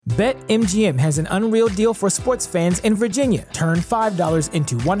BetMGM has an unreal deal for sports fans in Virginia. Turn $5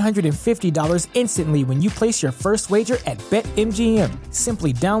 into $150 instantly when you place your first wager at BetMGM.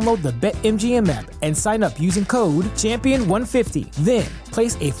 Simply download the BetMGM app and sign up using code Champion150. Then,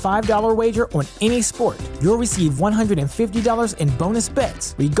 place a $5 wager on any sport. You'll receive $150 in bonus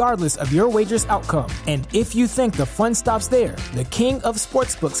bets, regardless of your wager's outcome. And if you think the fun stops there, the King of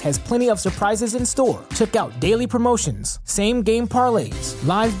Sportsbooks has plenty of surprises in store. Check out daily promotions, same-game parlays,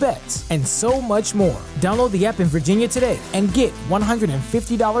 live bets, and so much more. Download the app in Virginia today and get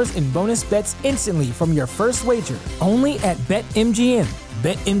 $150 in bonus bets instantly from your first wager. Only at BetMGM.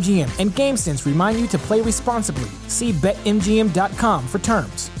 BetMGM and GameSense remind you to play responsibly. See BetMGM.com for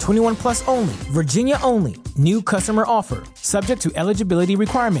terms. 21 plus only. Virginia only. New customer offer. Subject to eligibility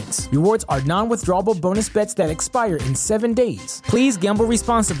requirements. Rewards are non-withdrawable bonus bets that expire in 7 days. Please gamble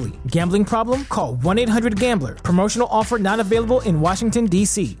responsibly. Gambling problem? Call 1-800-GAMBLER. Promotional offer not available in Washington,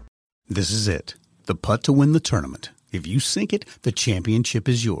 D.C. This is it. The putt to win the tournament. If you sink it, the championship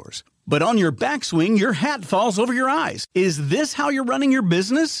is yours. But on your backswing, your hat falls over your eyes. Is this how you're running your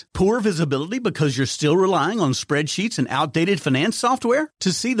business? Poor visibility because you're still relying on spreadsheets and outdated finance software?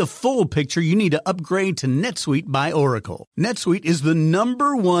 To see the full picture, you need to upgrade to NetSuite by Oracle. NetSuite is the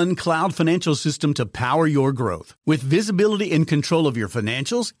 #1 cloud financial system to power your growth. With visibility and control of your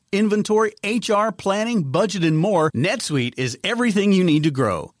financials, inventory, HR, planning, budget, and more, NetSuite is everything you need to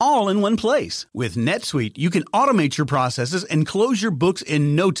grow, all in one place. With NetSuite, you can automate your processes and close your books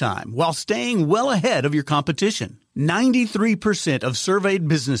in no time while staying well ahead of your competition. 93% of surveyed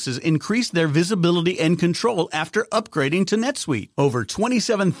businesses increased their visibility and control after upgrading to NetSuite. Over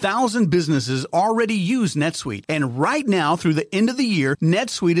 27,000 businesses already use NetSuite. And right now, through the end of the year,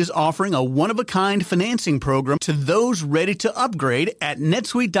 NetSuite is offering a one-of-a-kind financing program to those ready to upgrade at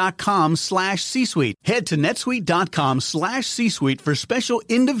netsuite.com/C-Suite. Head to netsuite.com/C-Suite for special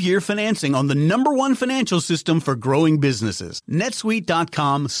end-of-year financing on the #1 financial system for growing businesses.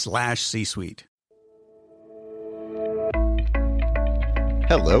 netsuite.com/C-Suite.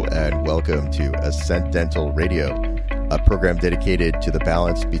 Hello and welcome to Ascent Dental Radio, a program dedicated to the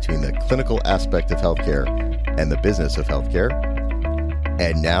balance between the clinical aspect of healthcare and the business of healthcare.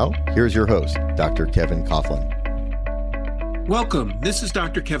 And now, here's your host, Dr. Kevin Coughlin. Welcome. This is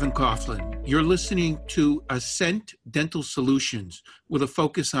Dr. Kevin Coughlin. You're listening to Ascent Dental Solutions with a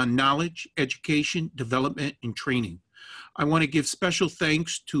focus on knowledge, education, development, and training. I want to give special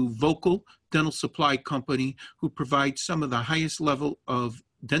thanks to Vocal Dental Supply Company, who provides some of the highest level of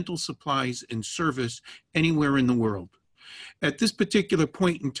dental supplies and service anywhere in the world. At this particular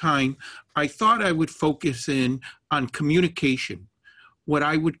point in time, I thought I would focus in on communication, what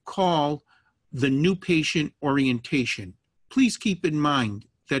I would call the new patient orientation. Please keep in mind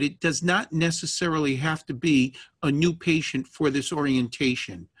that it does not necessarily have to be a new patient for this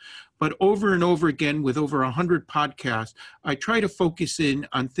orientation. But over and over again, with over 100 podcasts, I try to focus in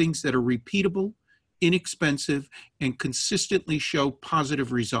on things that are repeatable, inexpensive, and consistently show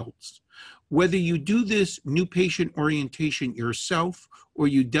positive results. Whether you do this new patient orientation yourself or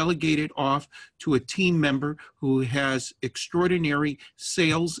you delegate it off to a team member who has extraordinary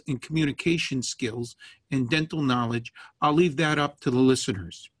sales and communication skills and dental knowledge, I'll leave that up to the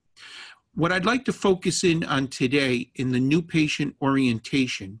listeners. What I'd like to focus in on today in the new patient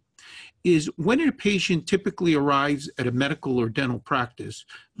orientation is when a patient typically arrives at a medical or dental practice,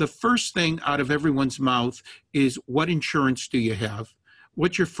 the first thing out of everyone's mouth is, what insurance do you have?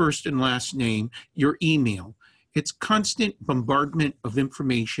 What's your first and last name? Your email. It's constant bombardment of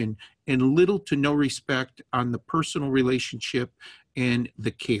information and little to no respect on the personal relationship and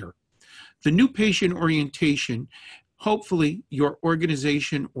the care. The new patient orientation, hopefully your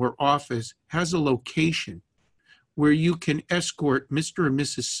organization or office has a location where you can escort Mr. and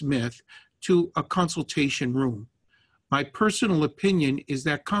Mrs. Smith to a consultation room. My personal opinion is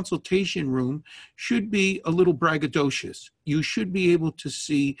that consultation room should be a little braggadocious. You should be able to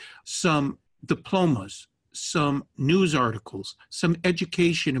see some diplomas, some news articles, some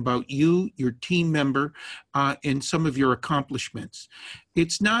education about you, your team member, and some of your accomplishments.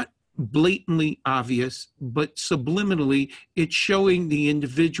 It's not blatantly obvious, but subliminally, it's showing the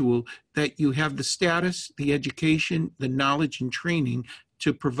individual that you have the status, the education, the knowledge, and training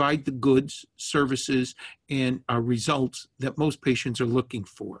to provide the goods, services, and results that most patients are looking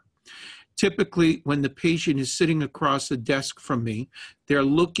for. Typically, when the patient is sitting across the desk from me, they're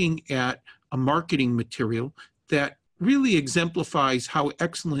looking at a marketing material that really exemplifies how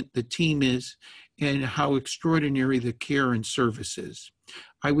excellent the team is and how extraordinary the care and service is.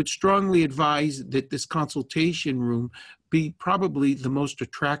 I would strongly advise that this consultation room be probably the most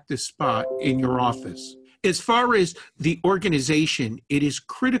attractive spot in your office. As far as the organization, it is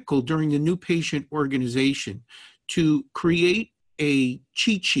critical during the new patient organization to create a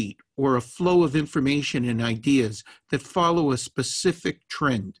cheat sheet or a flow of information and ideas that follow a specific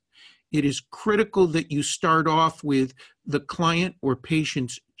trend. It is critical that you start off with the client or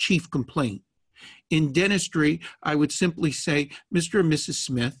patient's chief complaint. In dentistry, I would simply say, Mr. and Mrs.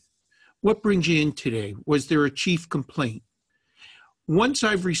 Smith, what brings you in today? Was there a chief complaint? Once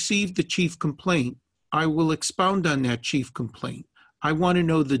I've received the chief complaint, I will expound on that chief complaint. I want to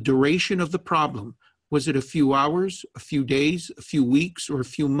know the duration of the problem. Was it a few hours, a few days, a few weeks, or a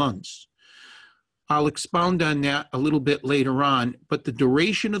few months? I'll expound on that a little bit later on, but the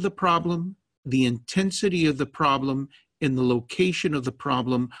duration of the problem, the intensity of the problem, and the location of the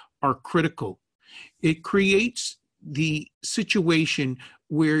problem are critical. It creates the situation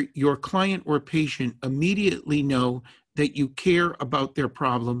where your client or patient immediately know that you care about their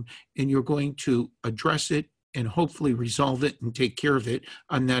problem and you're going to address it and hopefully resolve it and take care of it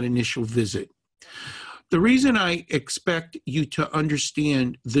on that initial visit. The reason I expect you to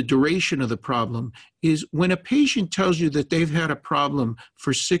understand the duration of the problem is when a patient tells you that they've had a problem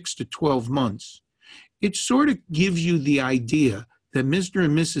for 6 to 12 months, it sort of gives you the idea that Mr.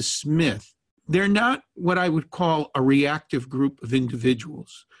 and Mrs. Smith, they're not what I would call a reactive group of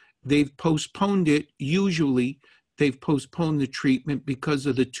individuals. They've postponed it. Usually, they've postponed the treatment because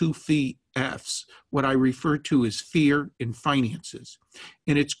of the 2 F's, what I refer to as fear and finances.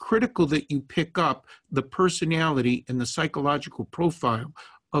 And it's critical that you pick up the personality and the psychological profile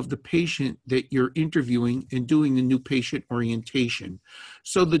of the patient that you're interviewing and doing the new patient orientation.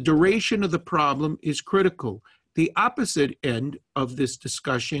 So the duration of the problem is critical. The opposite end of this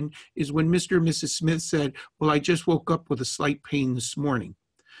discussion is when Mr. and Mrs. Smith said, well, I just woke up with a slight pain this morning.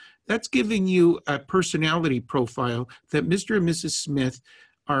 That's giving you a personality profile that Mr. and Mrs. Smith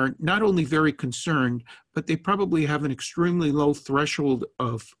are not only very concerned, but they probably have an extremely low threshold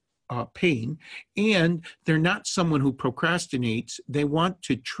of pain, and they're not someone who procrastinates. They want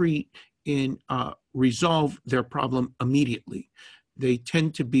to treat and resolve their problem immediately. They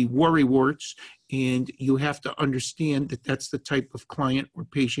tend to be worrywarts, and you have to understand that that's the type of client or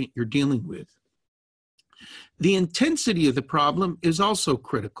patient you're dealing with. The intensity of the problem is also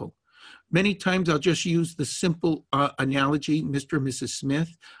critical. Many times I'll just use the simple analogy, Mr. and Mrs.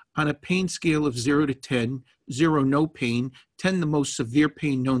 Smith, on a pain scale of 0 to 10, 0 no pain, 10 the most severe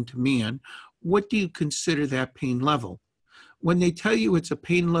pain known to man. What do you consider that pain level? When they tell you it's a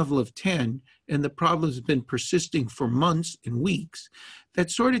pain level of 10 and the problem has been persisting for months and weeks,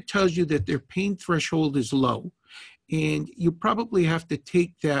 that sort of tells you that their pain threshold is low, and you probably have to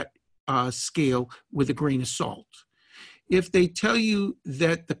take that scale with a grain of salt. If they tell you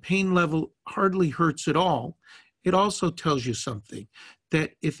that the pain level hardly hurts at all, it also tells you something,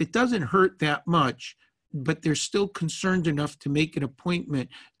 that if it doesn't hurt that much, but they're still concerned enough to make an appointment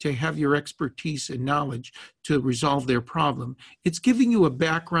to have your expertise and knowledge to resolve their problem, it's giving you a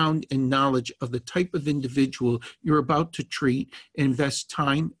background and knowledge of the type of individual you're about to treat and invest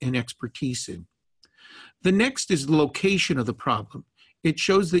time and expertise in. The next is the location of the problem. It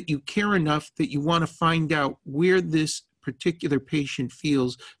shows that you care enough that you want to find out where this particular patient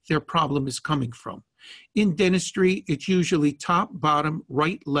feels their problem is coming from. In dentistry, it's usually top, bottom,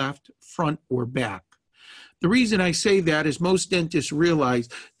 right, left, front, or back. The reason I say that is most dentists realize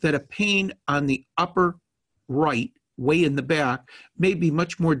that a pain on the upper right, way in the back, may be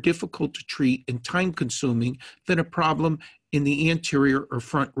much more difficult to treat and time-consuming than a problem in the anterior or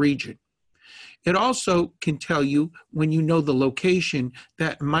front region. It also can tell you, when you know the location,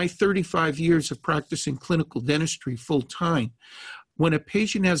 that in my 35 years of practicing clinical dentistry full-time, when a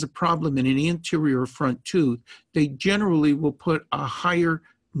patient has a problem in an anterior or front tooth, they generally will put a higher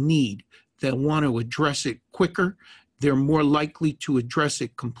need. They'll want to address it quicker. They're more likely to address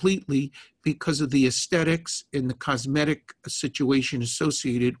it completely because of the aesthetics and the cosmetic situation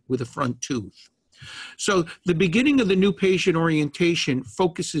associated with a front tooth. So the beginning of the new patient orientation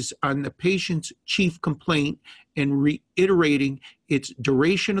focuses on the patient's chief complaint and reiterating its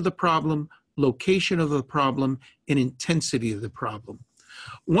duration of the problem, location of the problem, and intensity of the problem.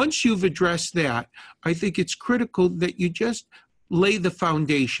 Once you've addressed that, I think it's critical that you just lay the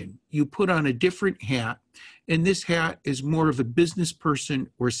foundation. You put on a different hat, and this hat is more of a business person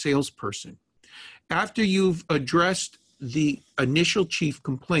or salesperson. After you've addressed the initial chief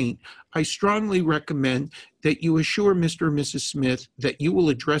complaint, I strongly recommend that you assure Mr. and Mrs. Smith that you will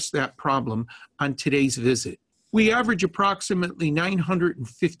address that problem on today's visit. We average approximately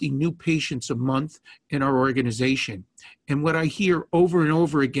 950 new patients a month in our organization. And what I hear over and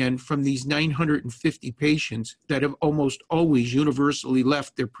over again from these 950 patients that have almost always universally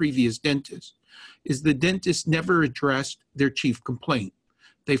left their previous dentist is the dentist never addressed their chief complaint.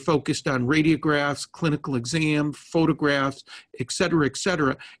 They focused on radiographs, clinical exam, photographs, et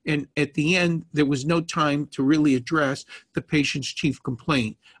cetera, and at the end, there was no time to really address the patient's chief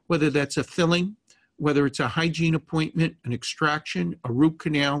complaint, whether that's a filling, whether it's a hygiene appointment, an extraction, a root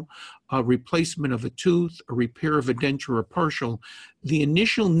canal, a replacement of a tooth, a repair of a denture or partial. The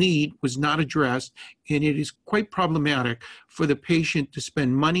initial need was not addressed, and it is quite problematic for the patient to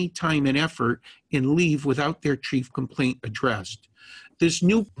spend money, time, and effort and leave without their chief complaint addressed. This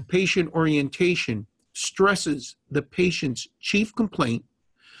new patient orientation stresses the patient's chief complaint,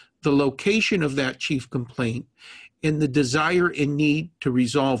 the location of that chief complaint, and the desire and need to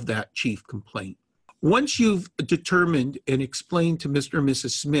resolve that chief complaint. Once you've determined and explained to Mr. and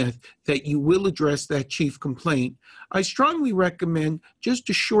Mrs. Smith that you will address that chief complaint, I strongly recommend just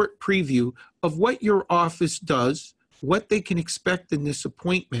a short preview of what your office does, what they can expect in this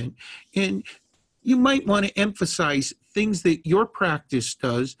appointment, and you might want to emphasize things that your practice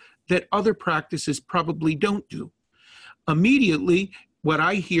does that other practices probably don't do. Immediately, what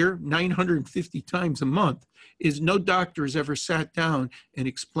I hear 950 times a month is no doctor has ever sat down and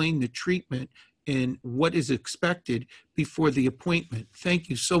explained the treatment and what is expected before the appointment. Thank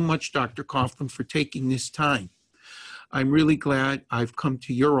you so much, Dr. Coughlin, for taking this time. I'm really glad I've come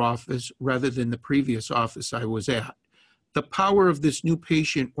to your office rather than the previous office I was at. The power of this new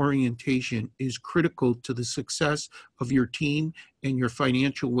patient orientation is critical to the success of your team and your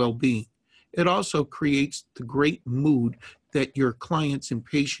financial well-being. It also creates the great mood that your clients and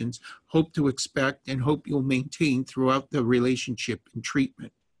patients hope to expect and hope you'll maintain throughout the relationship and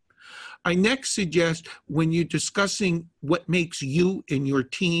treatment. I next suggest when you're discussing what makes you and your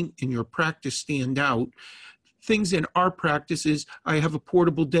team and your practice stand out, things in our practice is I have a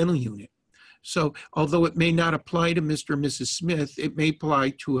portable dental unit. So although it may not apply to Mr. and Mrs. Smith, it may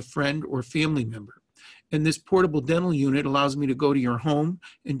apply to a friend or family member. And this portable dental unit allows me to go to your home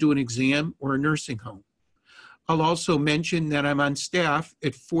and do an exam or a nursing home. I'll also mention that I'm on staff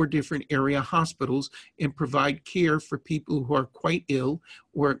at 4 different area hospitals and provide care for people who are quite ill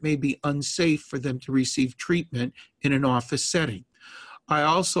or it may be unsafe for them to receive treatment in an office setting. I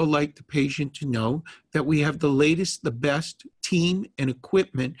also like the patient to know that we have the latest, the best team and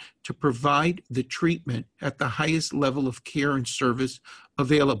equipment to provide the treatment at the highest level of care and service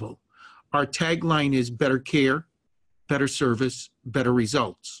available. Our tagline is better care, better service, better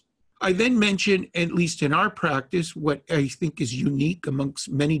results. I then mention, at least in our practice, what I think is unique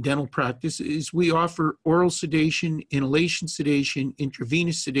amongst many dental practices, we offer oral sedation, inhalation sedation,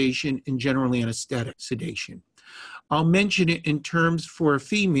 intravenous sedation, and general anesthetic sedation. I'll mention it in terms for a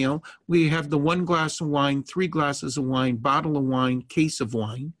female, we have the 1 glass of wine, 3 glasses of wine, bottle of wine, case of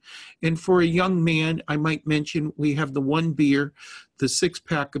wine. And for a young man, I might mention we have the 1 beer, the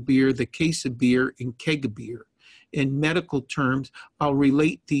 6-pack of beer, the case of beer, and keg of beer. In medical terms, I'll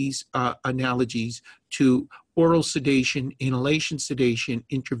relate these analogies to oral sedation, inhalation sedation,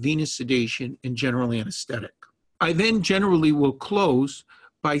 intravenous sedation, and general anesthetic. I then generally will close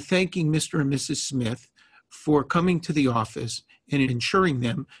by thanking Mr. and Mrs. Smith for coming to the office and ensuring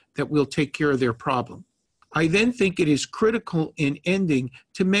them that we'll take care of their problem. I then think it is critical in ending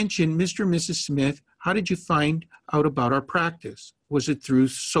to mention, Mr. and Mrs. Smith, how did you find out about our practice? Was it through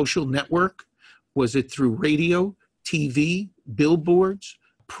social network? Was it through radio, TV, billboards,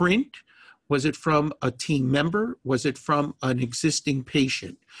 print? Was it from a team member? Was it from an existing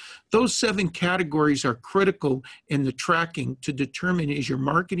patient? Those 7 categories are critical in the tracking to determine is your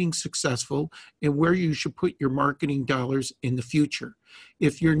marketing successful and where you should put your marketing dollars in the future.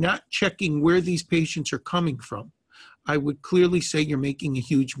 If you're not checking where these patients are coming from, I would clearly say you're making a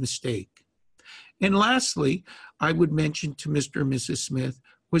huge mistake. And lastly, I would mention to Mr. and Mrs. Smith,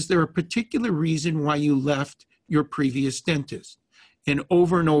 was there a particular reason why you left your previous dentist? And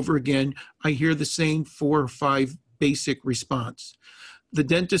over again, I hear the same 4 or 5 basic response. The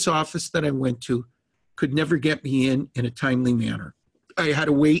dentist office that I went to could never get me in a timely manner. I had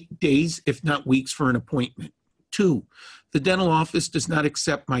to wait days, if not weeks, for an appointment. 2, the dental office does not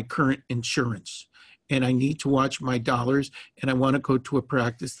accept my current insurance, and I need to watch my dollars, and I want to go to a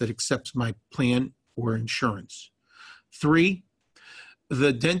practice that accepts my plan or insurance. 3,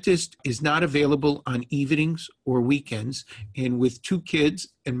 the dentist is not available on evenings or weekends, and with 2 kids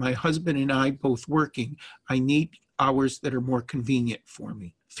and my husband and I both working, I need hours that are more convenient for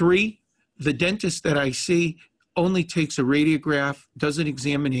me. 3, the dentist that I see only takes a radiograph, does an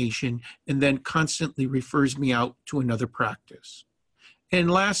examination, and then constantly refers me out to another practice. And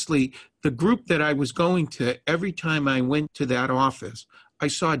lastly, the group that I was going to, every time I went to that office, I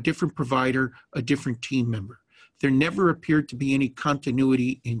saw a different provider, a different team member. there never appeared to be any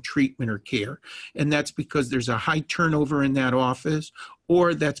continuity in treatment or care. And that's because there's a high turnover in that office,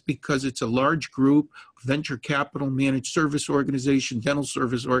 or that's because it's a large group, venture capital, managed service organization, dental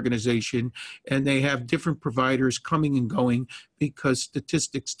service organization, and they have different providers coming and going because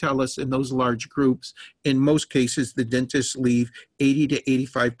statistics tell us in those large groups, in most cases, the dentists leave 80 to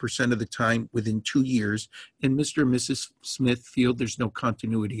 85% of the time within 2 years. In Mr. and Mrs. Smith field, there's no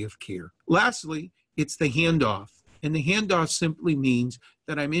continuity of care. Lastly, it's the handoff. And the handoff simply means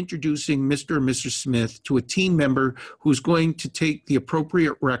that I'm introducing Mr. or Mrs. Smith to a team member who's going to take the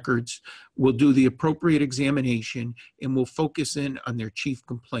appropriate records, will do the appropriate examination, and will focus in on their chief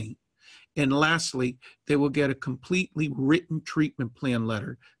complaint. And lastly, they will get a completely written treatment plan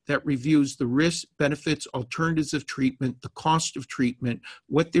letter that reviews the risks, benefits, alternatives of treatment, the cost of treatment,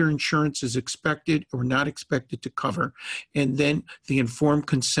 what their insurance is expected or not expected to cover, and then the informed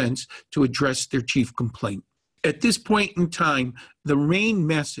consents to address their chief complaint. At this point in time, the main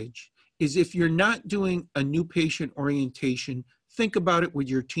message is if you're not doing a new patient orientation, think about it with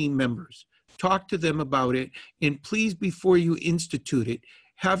your team members. Talk to them about it, and please, before you institute it,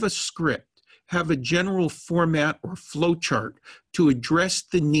 have a script, have a general format or flow chart to address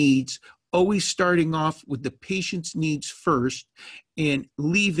the needs, always starting off with the patient's needs first and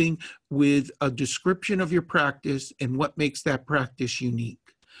leaving with a description of your practice and what makes that practice unique.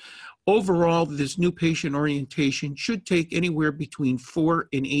 Overall, this new patient orientation should take anywhere between 4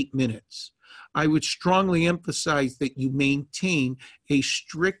 and 8 minutes. I would strongly emphasize that you maintain a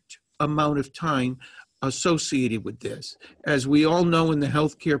strict amount of time associated with this. As we all know in the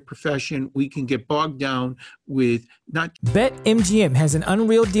healthcare profession, we can get bogged down with not... BetMGM has an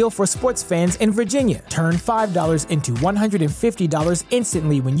unreal deal for sports fans in Virginia. Turn $5 into $150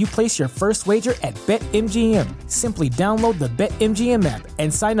 instantly when you place your first wager at BetMGM. Simply download the BetMGM app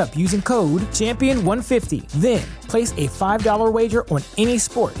and sign up using code Champion150. Then, place a $5 wager on any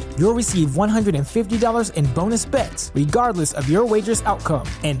sport. You'll receive $150 in bonus bets, regardless of your wager's outcome.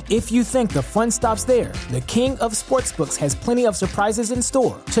 And if you think the fun stops there, the king of sportsbooks has plenty of surprises in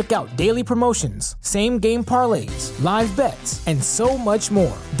store. Check out daily promotions, same-game parlays, live bets, and so much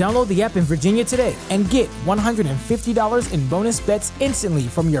more. Download the app in Virginia today and get $150 in bonus bets instantly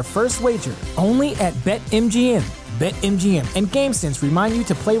from your first wager. Only at BetMGM. BetMGM and GameSense remind you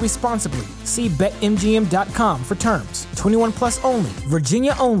to play responsibly. See BetMGM.com for terms. 21 plus only.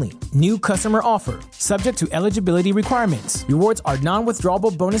 Virginia only. New customer offer. Subject to eligibility requirements. Rewards are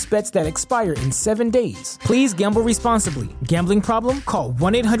non-withdrawable bonus bets that expire in 7 days. Please gamble responsibly. Gambling problem? Call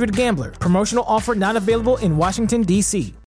 1-800-GAMBLER. Promotional offer not available in Washington, D.C.